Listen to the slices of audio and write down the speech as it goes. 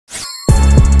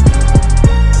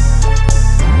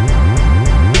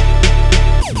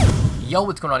Yo,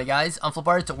 what's going on, guys? I'm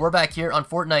FlipArtz. We're back here on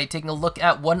Fortnite taking a look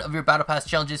at one of your Battle Pass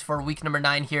challenges for week number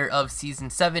 9 here of Season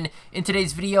 7. In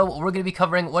today's video, we're going to be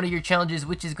covering one of your challenges,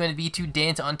 which is going to be to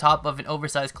dance on top of an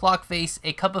oversized clock face,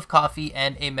 a cup of coffee,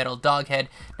 and a metal dog head.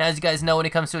 Now, as you guys know, when it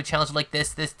comes to a challenge like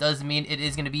this does mean it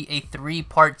is going to be a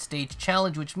 3-part stage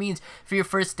challenge, which means for your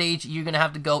first stage, you're going to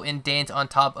have to go and dance on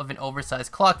top of an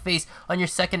oversized clock face. On your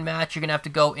second match, you're going to have to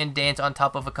go and dance on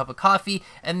top of a cup of coffee,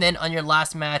 and then on your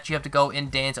last match, you have to go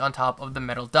and dance on top of the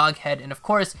metal dog head. And of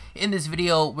course, in this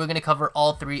video, we're going to cover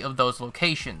all 3 of those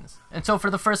locations. And so for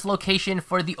the first location,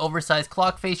 for the oversized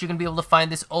clock face, you're going to be able to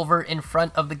find this over in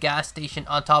front of the gas station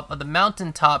on top of the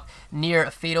mountaintop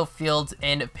near Fatal Fields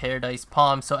and Paradise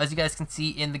Palm. So as you guys can see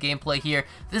in the gameplay here,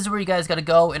 this is where you guys got to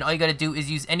go, and all you got to do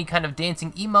is use any kind of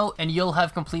dancing emote, and you'll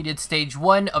have completed stage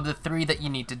 1 of the 3 that you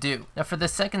need to do. Now for the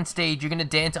second stage, you're going to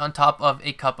dance on top of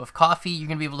a cup of coffee. You're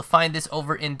going to be able to find this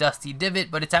over in Dusty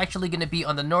Divot, but it's actually going to be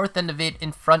on the north end of it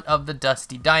in front of the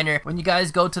Dusty Diner. When you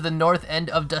guys go to the north end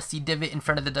of Dusty Divot in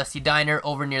front of the Dusty Diner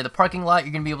over near the parking lot,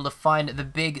 you're going to be able to find the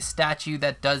big statue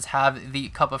that does have the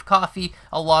cup of coffee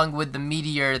along with the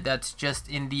meteor that's just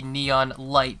in the neon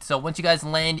light. So once you guys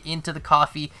land into the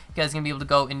coffee, you guys are going to be able to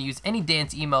go and use any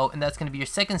dance emote, and that's going to be your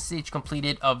second stage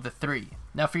completed of the 3.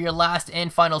 Now for your last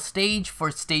and final stage,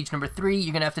 for stage number 3,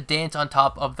 you're going to have to dance on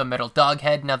top of the metal dog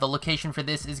head. Now the location for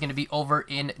this is going to be over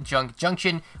in Junk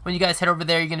Junction. When you guys head over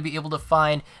there, you're going to be able to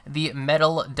find the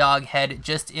metal dog head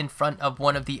just in front of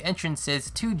one of the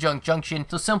entrances to Junk Junction.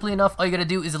 So simply enough, all you got to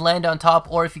do is land on top,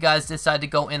 or if you guys decide to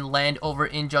go and land over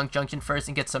in Junk Junction first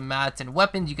and get some mats and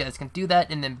weapons, you guys can do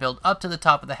that and then build up to the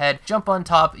top of the head, jump on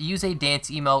top, use a dance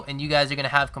emote, and you guys are going to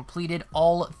have completed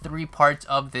all 3 parts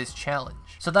of this challenge.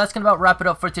 So that's going to about wrap it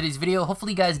up for today's video.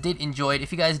 Hopefully you guys did enjoy it.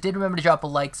 If you guys did, remember to drop a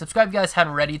like, subscribe if you guys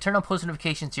haven't already, turn on post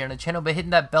notifications here on the channel by hitting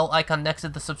that bell icon next to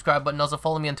the subscribe button. Also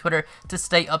follow me on Twitter to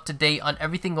stay up to date on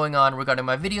everything going on regarding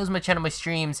my videos, my channel, my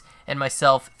streams, and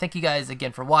myself. Thank you guys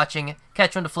again for watching.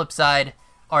 Catch you on the flip side.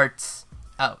 Arts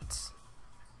out.